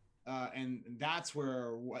 right? And that's what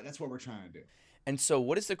we're trying to do. And so,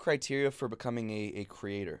 what is the criteria for becoming a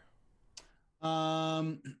creator?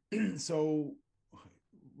 So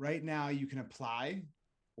right now you can apply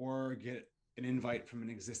or get an invite from an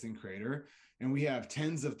existing creator, and we have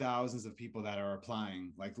tens of thousands of people that are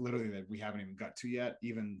applying, like literally that we haven't even got to yet,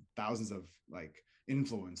 even thousands of like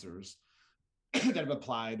influencers that have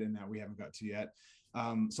applied and that we haven't got to yet.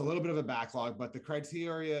 So a little bit of a backlog, but the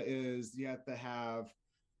criteria is you have to have,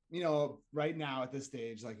 you know, right now at this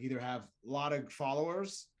stage, like either have a lot of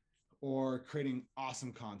followers or creating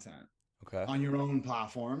awesome content on your own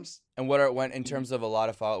platforms. And when in terms of a lot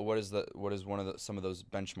of followers, what is one of some of those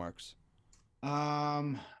benchmarks?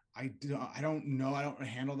 I don't know. I don't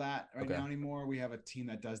handle that now anymore. We have a team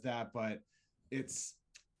that does that, but it's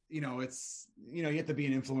you have to be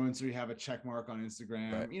an influencer. You have a check mark on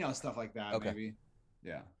Instagram, you know, stuff like that. Maybe.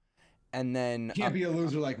 Yeah. And then you can't be a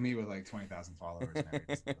loser like me with like 20,000 followers.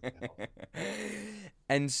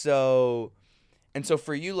 And so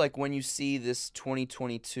for you, like when you see this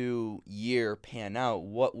 2022 year pan out,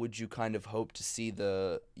 what would you kind of hope to see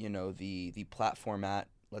the platform at,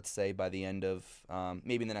 let's say by the end of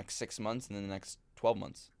maybe in the next 6 months and then the next 12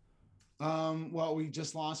 months? Well, we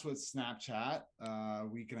just launched with Snapchat a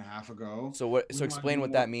week and a half ago. So explain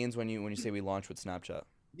what that means when you say we launched with Snapchat.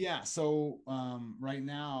 Yeah. So right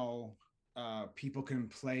now, people can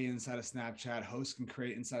play inside of Snapchat, hosts can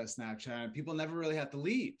create inside of Snapchat, and people never really have to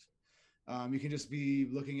leave. You can just be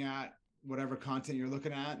looking at whatever content you're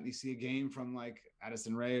looking at, and you see a game from like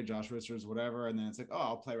Addison Rae or Josh Richards, whatever, and then it's like, oh,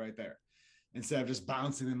 I'll play right there, instead of just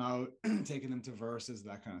bouncing them out, taking them to verses,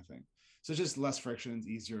 that kind of thing. So just less friction,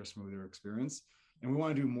 easier, smoother experience. And we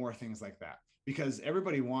want to do more things like that because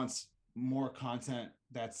everybody wants more content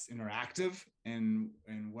that's interactive. And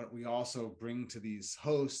what we also bring to these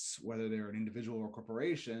hosts, whether they're an individual or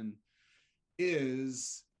corporation,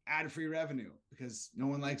 is ad-free revenue, because no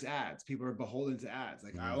one likes ads. People are beholden to ads.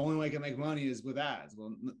 Like, the only way I can make money is with ads.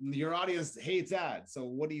 Well, your audience hates ads. So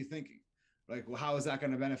what are you thinking? Like, well, how is that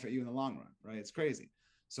going to benefit you in the long run? Right? It's crazy.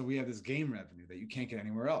 So we have this game revenue that you can't get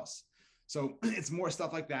anywhere else. So it's more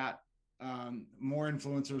stuff like that. More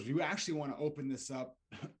influencers. We actually want to open this up.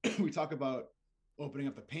 We talk about opening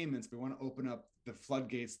up the payments, but we want to open up the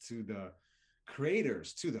floodgates to the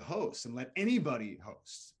creators, to the hosts, and let anybody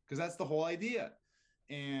host, because that's the whole idea.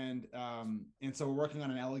 And so we're working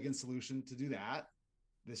on an elegant solution to do that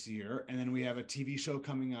this year. And then we have a TV show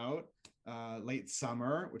coming out late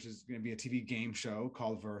summer, which is going to be a TV game show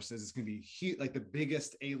called Versus. It's going to be huge, like the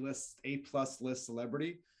biggest A+ list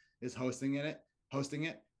celebrity is hosting it,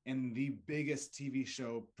 and the biggest TV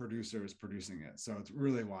show producer is producing it. So it's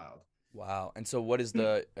really wild. Wow. And so what is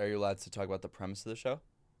are you allowed to talk about the premise of the show?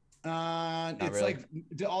 It's really.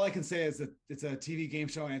 Like, all I can say is that it's a TV game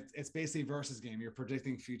show, and it's basically versus game. You're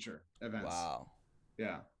predicting future events. Wow.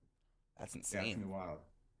 Yeah. That's insane. Yeah, it's gonna be wild.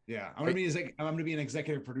 Yeah. I'm gonna be an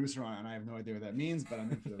executive producer on it, and I have no idea what that means, but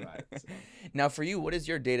I'm in for the ride. So. Now for you, what does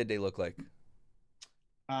your day-to-day look like?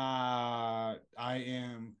 I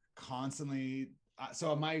am constantly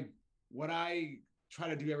what I try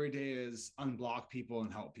to do every day is unblock people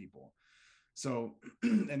and help people. So,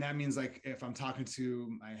 and that means like if I'm talking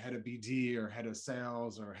to my head of BD or head of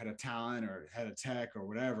sales or head of talent or head of tech or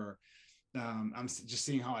whatever, I'm just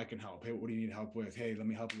seeing how I can help. Hey, what do you need help with? Hey, let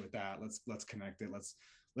me help you with that. Let's connect it.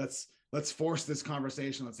 Let's force this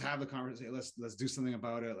conversation. Let's have the conversation. Let's do something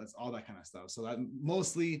about it. Let's all that kind of stuff. So that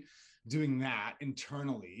mostly doing that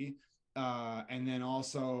internally. And then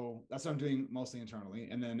also that's what I'm doing mostly internally.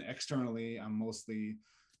 And then externally, I'm mostly,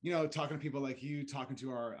 talking to people like you, talking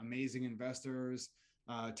to our amazing investors,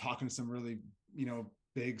 talking to some really,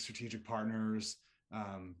 big strategic partners,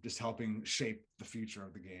 just helping shape the future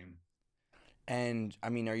of the game. And I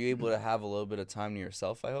mean, are you able to have a little bit of time to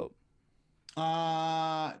yourself, I hope?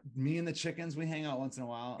 Me and the chickens, we hang out once in a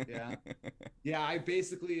while. Yeah. Yeah. I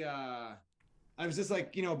basically, I was just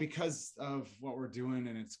like, because of what we're doing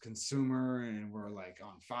and it's consumer and we're like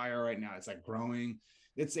on fire right now, it's like growing.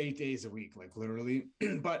 It's 8 days a week, like literally.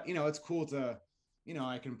 But, it's cool to,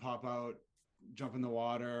 I can pop out, jump in the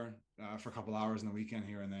water for a couple hours on the weekend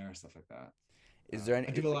here and there, stuff like that. Is there I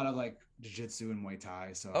any? do a lot of like jiu-jitsu and Muay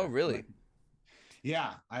Thai. So Oh, I like, really?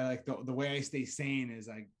 yeah, I like the way I stay sane is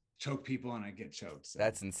I choke people and I get choked. So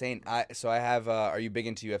That's insane. I have. Are you big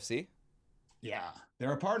into UFC? yeah,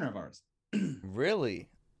 they're a partner of ours. Really?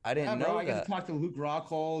 I Yeah, didn't bro. know I get to that. talk to Luke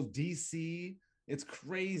Rockhold, DC. It's So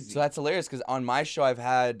crazy. that's hilarious because on my show I've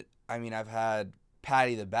had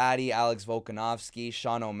Patty the Batty, Alex Volkanovski,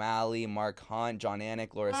 Sean O'Malley, Mark Hunt, John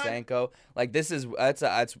Anik, Laura What? Sanko. Like this is that's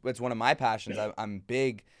one of my passions. I'm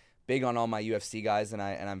big on all my UFC guys, and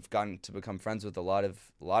I've gotten to become friends with a lot of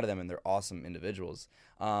them, and they're awesome individuals.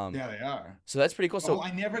 Um, Yeah, they are. so that's pretty cool. Oh, So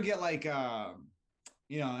I never get like, I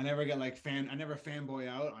never get like I never fanboy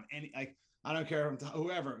out on any, like, I don't care if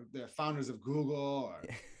whoever, the founders of Google or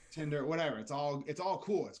Tinder, whatever. It's all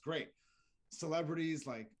cool. It's great. Celebrities,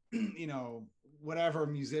 like, whatever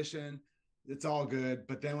musician, it's all good.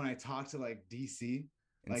 But then when I talk to like DC,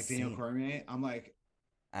 like Daniel insane. Cormier, I'm like,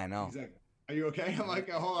 I know. he's like, "Are you okay?" I'm like,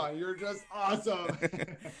 "Hold on, you're just awesome."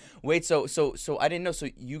 Wait, so I didn't know. So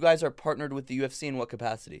you guys are partnered with the UFC in what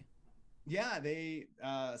capacity? Yeah, they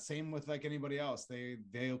same with like anybody else.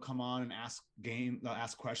 They'll come on and they'll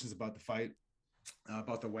ask questions about the fight,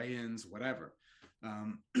 about the weigh-ins, whatever.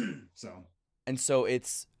 So And so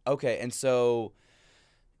it's okay. And so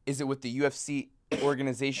is it with the UFC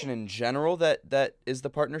organization in general that is the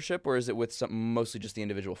partnership, or is it with some mostly just the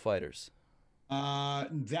individual fighters?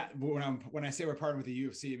 that when I say we're partnered with the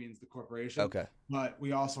UFC, it means the corporation, Okay, but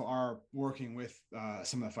we also are working with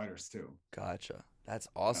some of the fighters too. gotcha. That's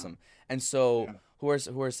Yeah, awesome. And so yeah. who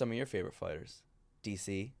are some of your favorite fighters?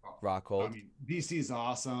 DC, I Rockhold. mean, DC is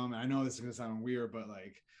awesome. I know this is gonna sound weird, but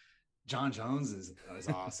like John Jones is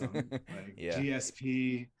awesome. Like Yeah,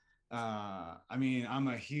 GSP. I mean, I'm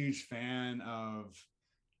a huge fan of.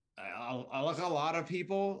 I like a lot of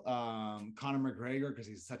people. Conor McGregor because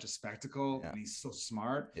he's such a spectacle yeah, and he's so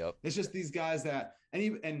smart. yep. It's just these guys that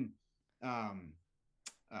um,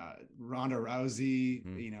 Ronda Rousey,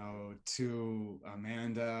 Mm. to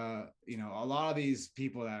Amanda, a lot of these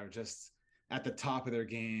people that are just at the top of their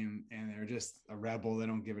game and they're just a rebel. They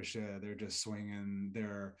don't give a shit. They're just swinging.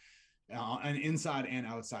 They're and inside and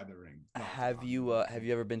outside the ring the whole time. Have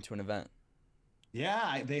you ever been to an event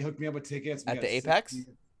Yeah, they hooked me up with tickets. We at got the 60. Apex?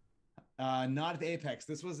 Not at the Apex.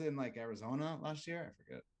 This was in like Arizona last year. I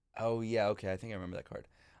forget. Oh yeah, okay. I think I remember that card.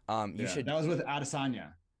 You Yeah, should. that was with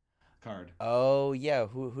Adesanya card. Oh yeah,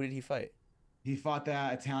 who did he fight? He fought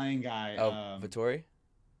that Italian guy. Oh, Vittori.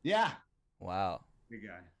 Yeah, Wow. big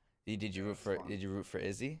guy. Did you Yeah, root it's for fun. Did you root for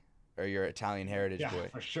Izzy or your Italian heritage Yeah, boy?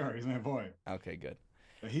 for sure. He's my boy. Okay, good.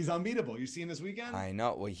 But he's unbeatable. You see him this weekend? I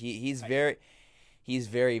know. Well, I, he's very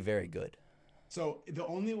very good. so the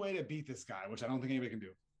only way to beat this guy, which I don't think anybody can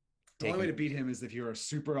do, the Take only way him, to beat him is if you're a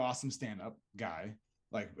super awesome stand-up guy,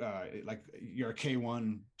 like you're a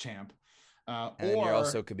K1 champ, and then you're or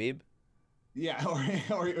also Khabib. yeah,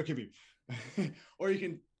 or it could be, or you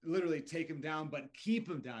can literally take him down, but keep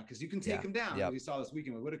him down because you can take Yeah. him down. Yep. We saw this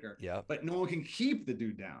weekend with Whitaker, Yep. but no one can keep the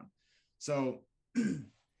dude down. So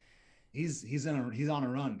he's on a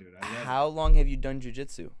run, dude. I love How long have you done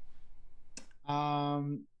jujitsu?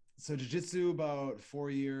 it. So jiu-jitsu about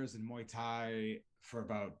 4 years and Muay Thai for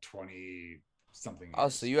about 20 something Oh,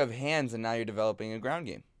 so years. you have hands, and now you're developing a ground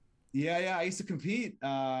game. Yeah, yeah. I used to compete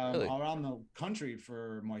Really? all around the country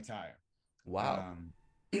for Muay Thai. Wow. Um,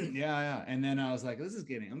 yeah, yeah. And then I was like,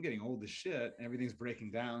 I'm getting old as shit. Everything's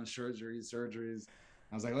breaking down, surgeries.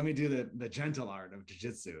 I was like, let me do the gentle art of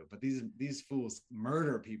jiu-jitsu. But these fools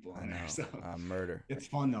murder people I in there. know. So Murder. it's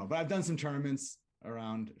fun though. But I've done some tournaments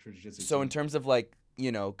around for jiu-jitsu So in too. terms of like,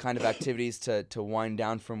 kind of activities to wind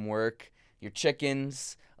down from work, your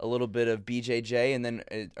chickens, a little bit of BJJ, and then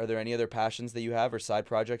are there any other passions that you have or side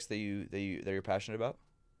projects that you're passionate about?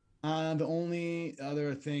 The only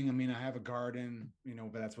other thing, I mean, I have a garden,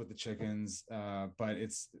 but that's with the chickens. But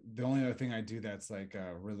it's the only other thing I do that's like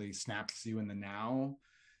really snaps you in the now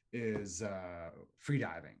is free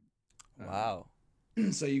diving. Wow.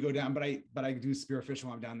 So you go down, but I do spearfish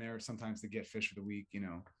while I'm down there sometimes to get fish for the week.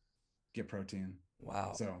 get protein.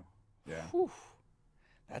 Wow. So yeah. Whew.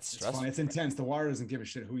 That's It's stressful. fun. It's intense. The water doesn't give a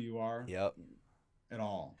shit who you are Yep. at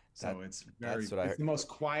all. That- So it's that's what I it's heard. the most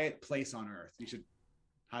quiet place on earth. You should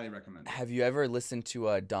highly recommend it. Have you ever listened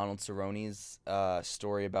to Donald Cerrone's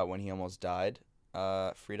story about when he almost died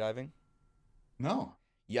freediving? No.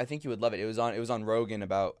 Yeah, I think you would love it. It was on Rogan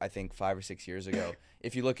about, I think, 5 or 6 years ago.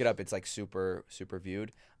 If you look it up, it's like super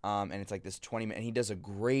viewed. And it's like this 20 minute, and he does a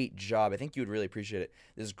great job. I think you would really appreciate it.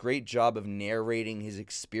 This great job of narrating his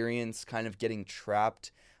experience, kind of getting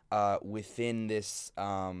trapped within this.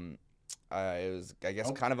 It was, I guess,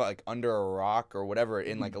 kind of like under a rock or whatever,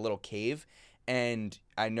 in like a little cave. And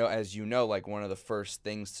I know, as you know, like one of the first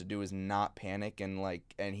things to do is not panic,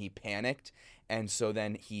 and he panicked. And so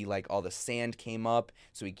then he, like, all the sand came up,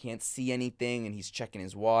 so he can't see anything, and he's checking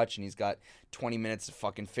his watch, and he's got 20 minutes to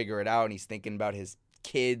fucking figure it out, and he's thinking about his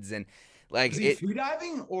kids, and like Is he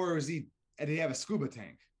freediving, or did he have a scuba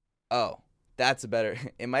tank? Oh, that's a better.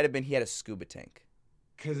 It might have been he had a scuba tank.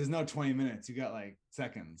 Because there's no 20 minutes. You got like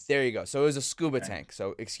seconds. There you go. So it was a scuba tank.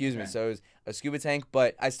 So excuse me. So it was a scuba tank,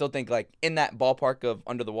 but I still think, like, in that ballpark of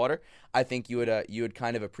under the water, I think you would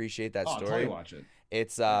kind of appreciate that story. I'll totally watch it.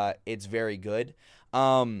 It's very good.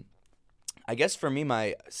 I guess for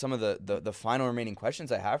me, some of the final remaining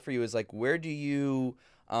questions I have for you is, like, where do you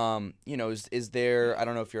is there, I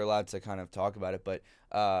don't know if you're allowed to kind of talk about it, but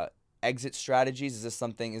exit strategies, is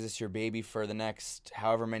this your baby for the next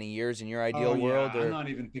however many years in your ideal world? Or? I'm not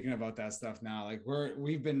even thinking about that stuff now. Like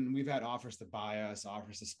we've had offers to buy us,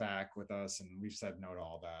 offers to SPAC with us, and we've said no to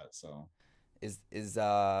all that. So is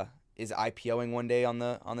IPOing one day on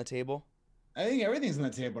the table? I think everything's on the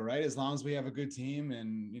table, right? As long as we have a good team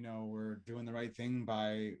and, we're doing the right thing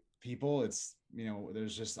by people, it's,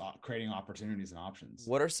 there's just creating opportunities and options.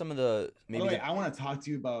 What are some of the, I want to talk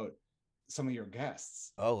to you about some of your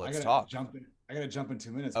guests. Oh, let's talk. I gotta jump in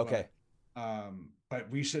 2 minutes. Okay. But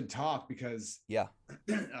we should talk because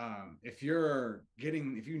if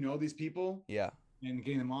you know these people, and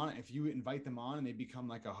getting them on, if you invite them on and they become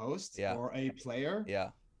like a host or a player,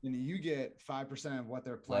 then you get 5% of what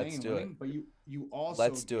they're playing. Let's do it. But you also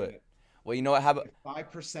do it. Well, you know what? How about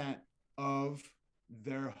 5% of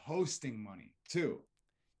their hosting money too?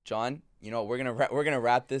 John, we're gonna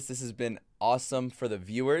wrap this. This has been awesome for the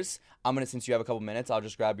viewers. Since you have a couple minutes, I'll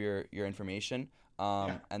just grab your information,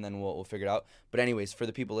 and then we'll figure it out. But anyways, for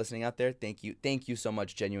the people listening out there, thank you so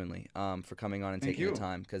much, genuinely, for coming on and taking the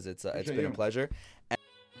time, because it's been a pleasure.